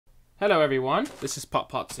Hello everyone, this is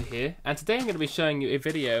potpotsie here, and today I'm going to be showing you a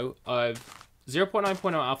video of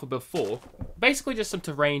 0.9.0 Alpha Build 4, basically just some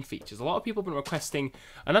terrain features. A lot of people have been requesting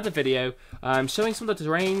another video showing some of the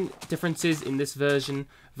terrain differences in this version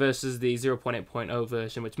versus the 0.8.0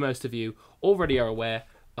 version, which most of you already are aware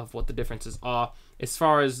of what the differences are as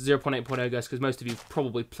far as 0.8.0 goes, because most of you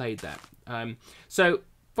probably played that. So,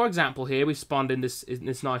 for example here, we've spawned in this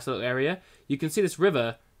nice little area. You can see this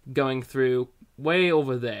river going through way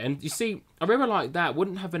over there, and you see a river like that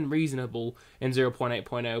wouldn't have been reasonable in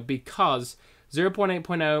 0.8.0 because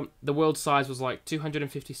 0.8.0 the world size was like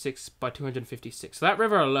 256 by 256, so that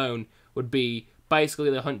river alone would be basically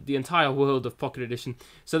the entire world of Pocket Edition.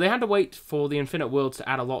 So they had to wait for the Infinite World to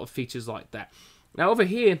add a lot of features like that. Now over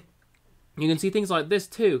here you can see things like this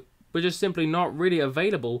too, but just simply not really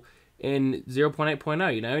available in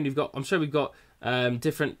 0.8.0, you know. And you've got, I'm sure we've got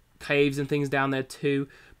different caves and things down there too,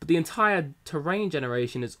 but the entire terrain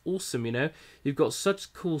generation is awesome, you know. You've got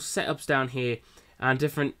such cool setups down here and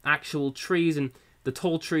different actual trees, and the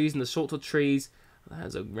tall trees and the shorter trees.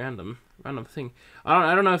 That's a random thing.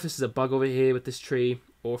 I don't know if this is a bug over here with this tree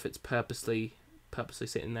or if it's purposely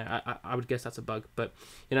sitting there. I would guess that's a bug, but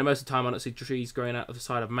you know, most of the time I don't see trees growing out of the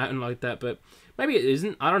side of a mountain like that, but maybe it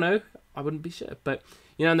isn't. I don't know. I wouldn't be sure, but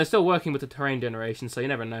you know, and they're still working with the terrain generation, so you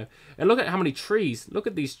never know. And look at how many trees. Look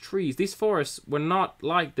at these trees. These forests were not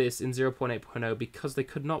like this in 0.8.0 because they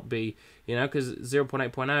could not be, you know, because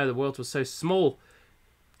 0.8.0 the world was so small.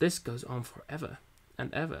 This goes on forever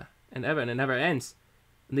and ever and ever, and it never ends.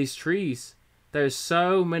 And these trees, there's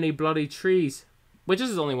so many bloody trees, which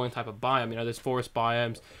is only one type of biome, you know. There's forest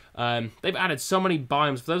biomes. They've added so many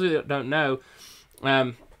biomes. For those of you that don't know,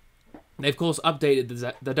 they've of course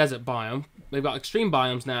updated the desert biome. They've got extreme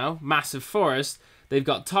biomes now, massive forest. They've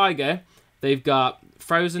got taiga. They've got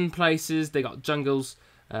frozen places. They got jungles.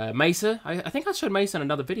 Mesa. I think I showed Mesa in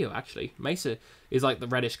another video, actually. Mesa is like the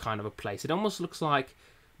reddish kind of a place. It almost looks like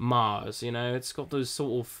Mars, you know. It's got those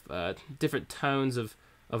sort of different tones of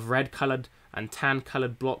red-coloured and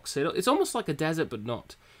tan-coloured blocks. It's almost like a desert, but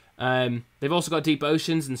not. They've also got deep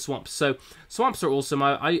oceans and swamps. So swamps are awesome.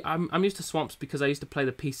 I'm used to swamps because I used to play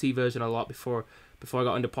the PC version a lot before I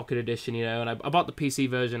got into Pocket Edition, you know. And I bought the PC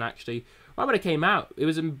version actually right when it came out. It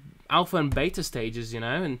was in alpha and beta stages, you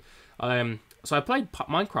know. And so I played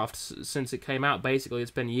Minecraft since it came out. Basically,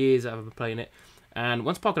 it's been years that I've been playing it. And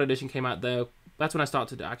once Pocket Edition came out, though, that's when I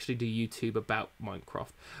started to actually do YouTube about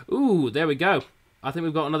Minecraft. Ooh, there we go. I think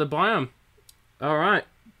we've got another biome. All right.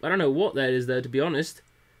 I don't know what that is there, to be honest.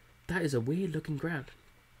 That is a weird looking ground.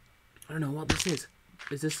 I don't know what this is.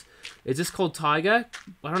 Is this called taiga?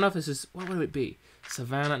 I don't know if this is, what would it be?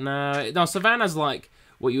 Savannah? No, Savannah's like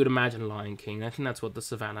what you would imagine Lion King. I think that's what the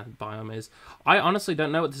Savannah biome is. I honestly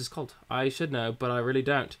don't know what this is called. I should know, but I really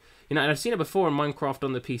don't. You know, and I've seen it before in Minecraft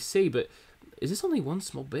on the PC, but is this only one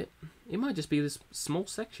small bit? It might just be this small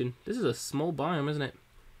section. This is a small biome, isn't it?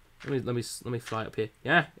 Let me fly up here.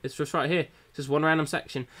 Yeah, it's just right here. It's just one random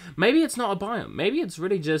section. Maybe it's not a biome. Maybe it's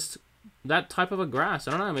really just that type of a grass.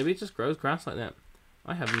 I don't know. Maybe it just grows grass like that.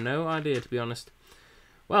 I have no idea, to be honest.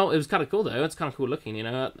 Well, it was kind of cool, though. It's kind of cool looking, you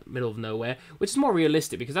know, middle of nowhere, which is more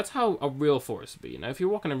realistic because that's how a real forest would be, you know. If you're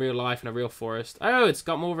walking in real life in a real forest, oh, it's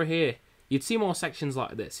got more over here. You'd see more sections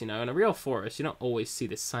like this, you know. In a real forest, you don't always see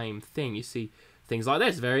the same thing. You see things like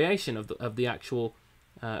this, variation of the actual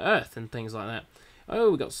earth and things like that.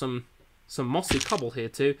 Oh, we got some mossy cobble here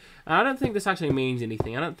too. And I don't think this actually means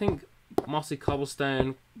anything. I don't think mossy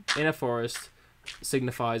cobblestone in a forest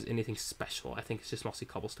signifies anything special. I think it's just mossy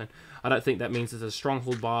cobblestone. I don't think that means there's a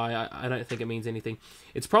stronghold by. I don't think it means anything.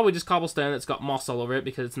 It's probably just cobblestone that's got moss all over it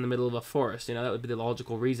because it's in the middle of a forest. You know, that would be the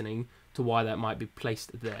logical reasoning to why that might be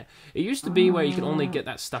placed there. It used to be where you could only get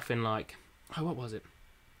that stuff in like, oh, what was it?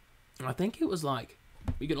 I think it was like,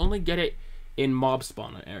 you could only get it in mob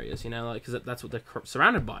spawner areas, you know, like, because that's what they're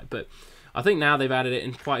surrounded by. But I think now they've added it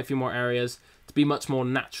in quite a few more areas to be much more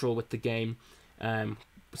natural with the game.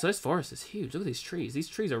 So this forest is huge. Look at these trees. These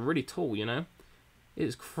trees are really tall, you know. It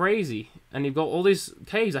is crazy. And you've got all these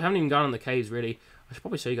caves. I haven't even gone in the caves, really. I should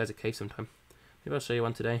probably show you guys a cave sometime. Maybe I'll show you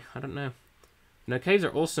one today. I don't know. You know, caves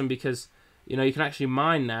are awesome because, you know, you can actually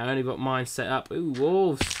mine now, and you've got mines set up. Ooh,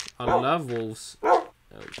 wolves. I love wolves. Oh,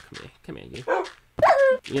 come here, you.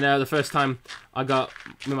 You know, the first time me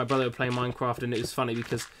and my brother were playing Minecraft, and it was funny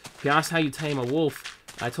because he asked how you tame a wolf.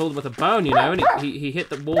 I told him with a bone, you know, and he hit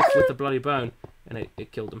the wolf with the bloody bone, and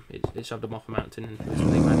it killed him. It shoved him off a mountain, and he was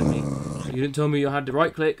really mad at me. You didn't tell me you had to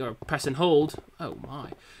right click or press and hold. Oh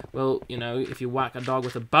my. Well, you know, if you whack a dog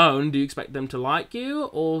with a bone, do you expect them to like you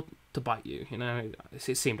or to bite you? You know,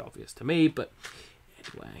 it seemed obvious to me, but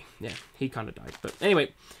Anyway, yeah, he kind of died. But anyway,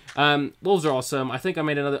 wolves are awesome. I think I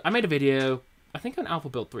made a video, I think on Alpha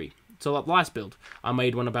Build 3. So that last build, I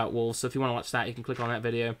made one about wolves. So if you want to watch that, you can click on that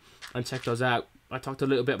video and check those out. I talked a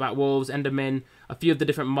little bit about wolves, endermen, a few of the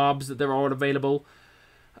different mobs that there are available.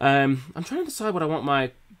 I'm trying to decide what I want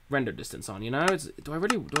my render distance on, you know? Do I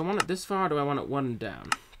want it this far, or do I want it one down?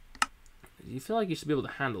 You feel like you should be able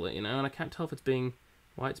to handle it, you know? And I can't tell if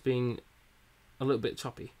why it's being a little bit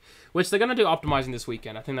choppy. Which they're going to do optimizing this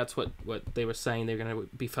weekend. I think that's what they were saying they're going to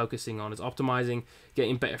be focusing on, is optimizing,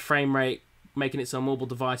 getting better frame rate, making it so mobile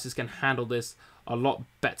devices can handle this a lot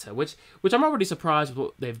better, which I'm already surprised with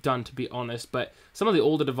what they've done, to be honest. But some of the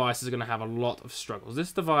older devices are going to have a lot of struggles.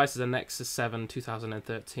 This device is a Nexus 7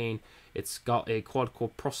 2013. It's got a quad-core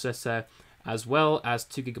processor as well as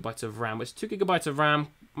 2 GB of RAM, which 2 GB of RAM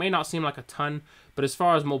may not seem like a ton, but as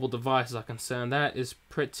far as mobile devices are concerned, that is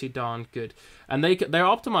pretty darn good. And they're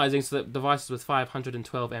optimizing so that devices with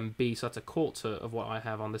 512 MB, so that's a quarter of what I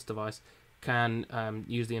have on this device, can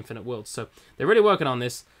use the Infinite Worlds. So they're really working on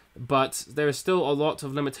this, but there is still a lot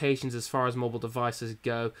of limitations as far as mobile devices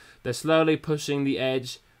go. They're slowly pushing the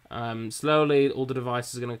edge. Slowly, all the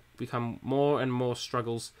devices are going to become more and more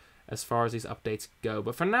struggles as far as these updates go.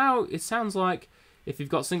 But for now, it sounds like if you've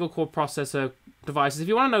got single-core processor devices, if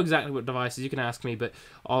you want to know exactly what devices, you can ask me, but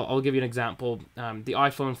I'll give you an example. The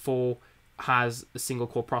iPhone 4 has a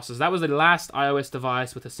single-core processor. That was the last iOS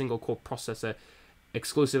device with a single-core processor,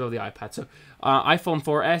 exclusive of the iPad. So iPhone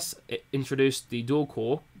 4S introduced the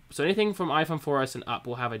dual-core. So anything from iPhone 4S and up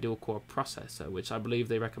will have a dual-core processor, which I believe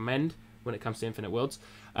they recommend when it comes to Infinite Worlds.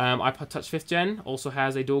 iPod Touch 5th Gen also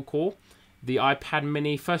has a dual-core. The iPad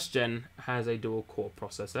Mini 1st Gen has a dual-core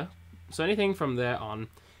processor. So anything from there on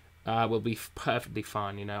will be perfectly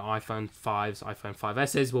fine. You know, iPhone 5s, iPhone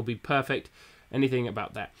 5Ss will be perfect. Anything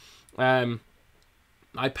about that.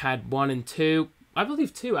 iPad 1 and 2, I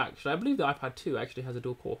believe 2 actually. I believe the iPad 2 actually has a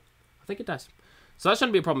dual core. I think it does. So that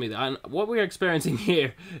shouldn't be a problem either. And what we're experiencing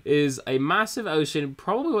here is a massive ocean,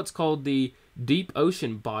 probably what's called the deep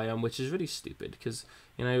ocean biome, which is really stupid because,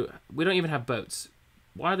 you know, we don't even have boats.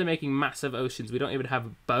 Why are they making massive oceans? We don't even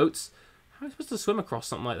have boats. How are you supposed to swim across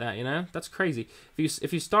something like that, you know? That's crazy.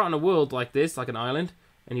 If you start on a world like this, like an island,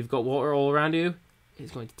 and you've got water all around you,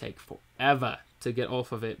 it's going to take forever to get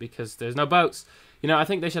off of it because there's no boats. You know, I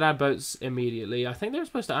think they should add boats immediately. I think they were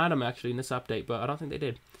supposed to add them actually in this update, but I don't think they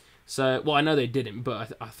did. So, well, I know they didn't,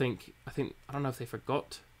 but I think I don't know if they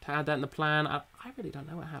forgot to add that in the plan. I really don't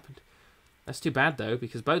know what happened. That's too bad though,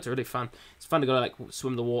 because boats are really fun. It's fun to go like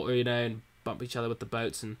swim the water, you know, and bump each other with the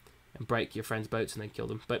boats and break your friends' boats and then kill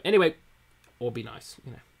them. But anyway, or be nice,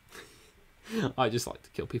 you know. I just like to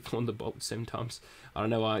kill people on the boat sometimes. I don't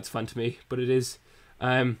know why, it's fun to me, but it is.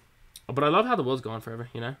 But I love how the world's going forever,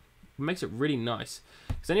 you know. It makes it really nice.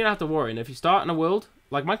 Because then you don't have to worry. And if you start in a world,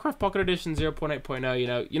 like Minecraft Pocket Edition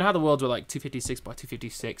 0.8.0, you know how the worlds were like 256 by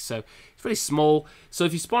 256, so it's really small. So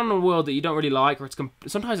if you spawn in a world that you don't really like, or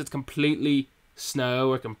sometimes it's completely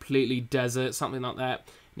snow or completely desert, something like that,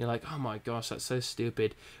 and you're like, oh my gosh, that's so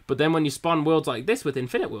stupid. But then when you spawn worlds like this with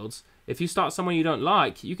Infinite Worlds, if you start somewhere you don't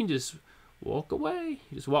like, you can just walk away.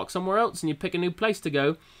 You just walk somewhere else and you pick a new place to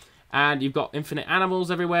go. And you've got infinite animals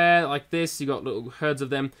everywhere like this. You've got little herds of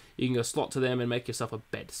them. You can go slot to them and make yourself a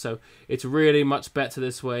bed. So it's really much better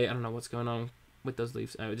this way. I don't know what's going on with those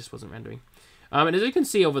leaves. Oh, it just wasn't rendering. And as you can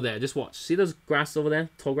see over there, just watch. See those grass over there?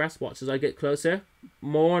 Tall grass? Watch as I get closer.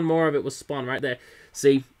 More and more of it will spawn right there.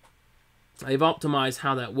 See, they've optimized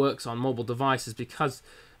how that works on mobile devices because,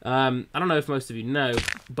 I don't know if most of you know,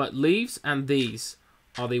 but leaves and these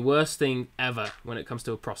are the worst thing ever when it comes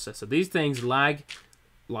to a processor. These things lag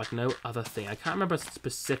like no other thing. I can't remember the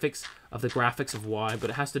specifics of the graphics of why, but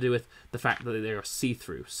it has to do with the fact that they are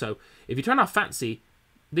see-through. So if you turn off fancy,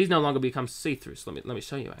 these no longer become see-through. So let me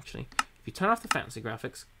show you actually. If you turn off the fancy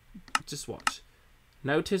graphics, just watch.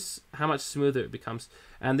 Notice how much smoother it becomes.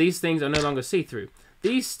 And these things are no longer see-through.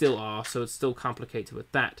 These still are, so it's still complicated with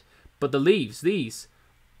that. But the leaves, these,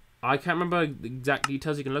 I can't remember the exact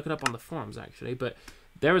details. You can look it up on the forums actually, but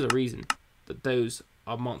there is a reason that those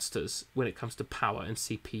are monsters when it comes to power and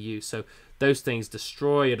CPU. So those things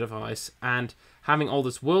destroy your device, and having all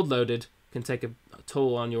this world loaded can take a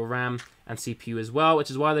toll on your RAM and CPU as well, which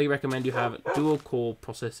is why they recommend you have dual core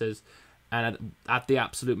processors and at the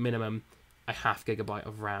absolute minimum a ½ GB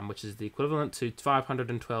of RAM, which is the equivalent to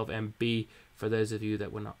 512 MB for those of you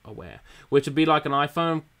that were not aware, which would be like an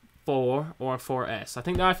iPhone 4 or a 4S. I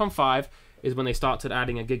think the iPhone 5 is when they started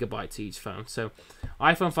adding a gigabyte to each phone. So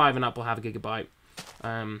iPhone 5 and up will have a gigabyte.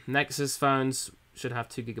 Nexus phones should have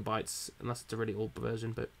 2 GB unless it's a really old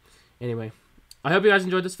version. But anyway, I hope you guys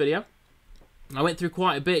enjoyed this video. I went through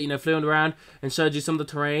quite a bit, you know, flew around and showed you some of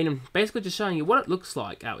the terrain and basically just showing you what it looks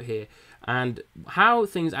like out here and how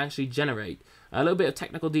things actually generate. A little bit of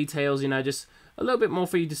technical details, you know, just a little bit more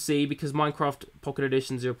for you to see because Minecraft Pocket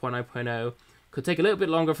Edition 0.9.0 could take a little bit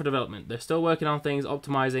longer for development. They're still working on things,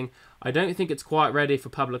 optimizing. I don't think it's quite ready for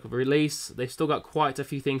public release. They've still got quite a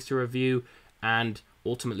few things to review and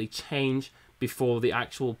ultimately change before the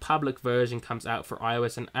actual public version comes out for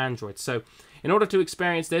iOS and Android. So in order to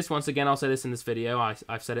experience this, once again, I'll say this in this video,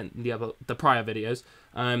 I've said it in the prior videos,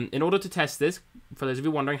 in order to test this, for those of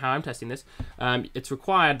you wondering how I'm testing this, it's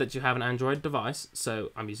required that you have an Android device,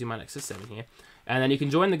 so I'm using my Nexus 7 here, and then you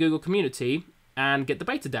can join the Google community and get the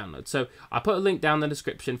beta download. So I put a link down in the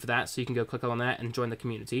description for that, so you can go click on that and join the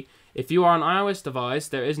community. If you are an iOS device,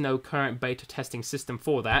 there is no current beta testing system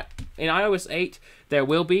for that. In iOS 8, there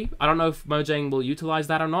will be. I don't know if Mojang will utilize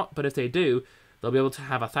that or not, but if they do, they'll be able to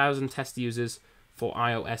have 1,000 test users for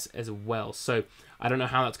iOS as well. So I don't know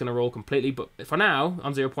how that's going to roll completely, but for now,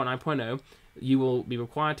 on 0.9.0, you will be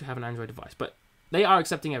required to have an Android device. But they are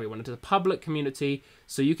accepting everyone. It's a public community,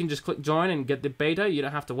 so you can just click join and get the beta. You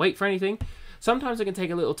don't have to wait for anything. Sometimes it can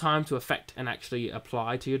take a little time to affect and actually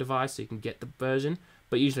apply to your device so you can get the version,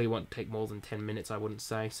 but usually it won't take more than 10 minutes, I wouldn't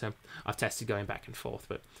say. So I've tested going back and forth.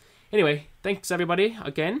 But anyway, thanks everybody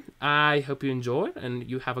again. I hope you enjoyed and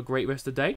you have a great rest of the day.